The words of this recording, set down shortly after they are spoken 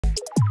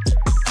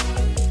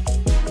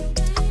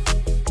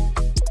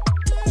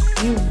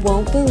You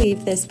won't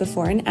believe this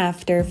before and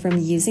after from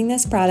using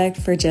this product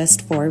for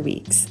just 4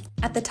 weeks.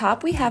 At the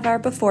top, we have our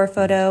before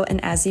photo,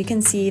 and as you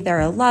can see,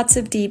 there are lots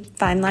of deep,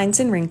 fine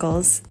lines and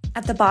wrinkles.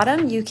 At the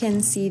bottom, you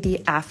can see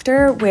the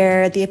after,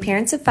 where the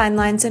appearance of fine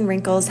lines and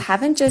wrinkles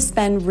haven't just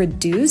been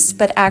reduced,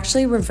 but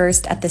actually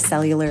reversed at the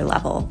cellular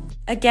level.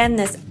 Again,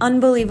 this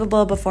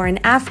unbelievable before and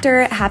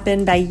after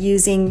happened by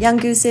using Young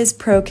Goose's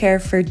Pro Care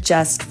for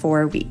just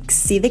 4 weeks.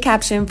 See the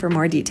caption for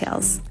more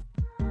details.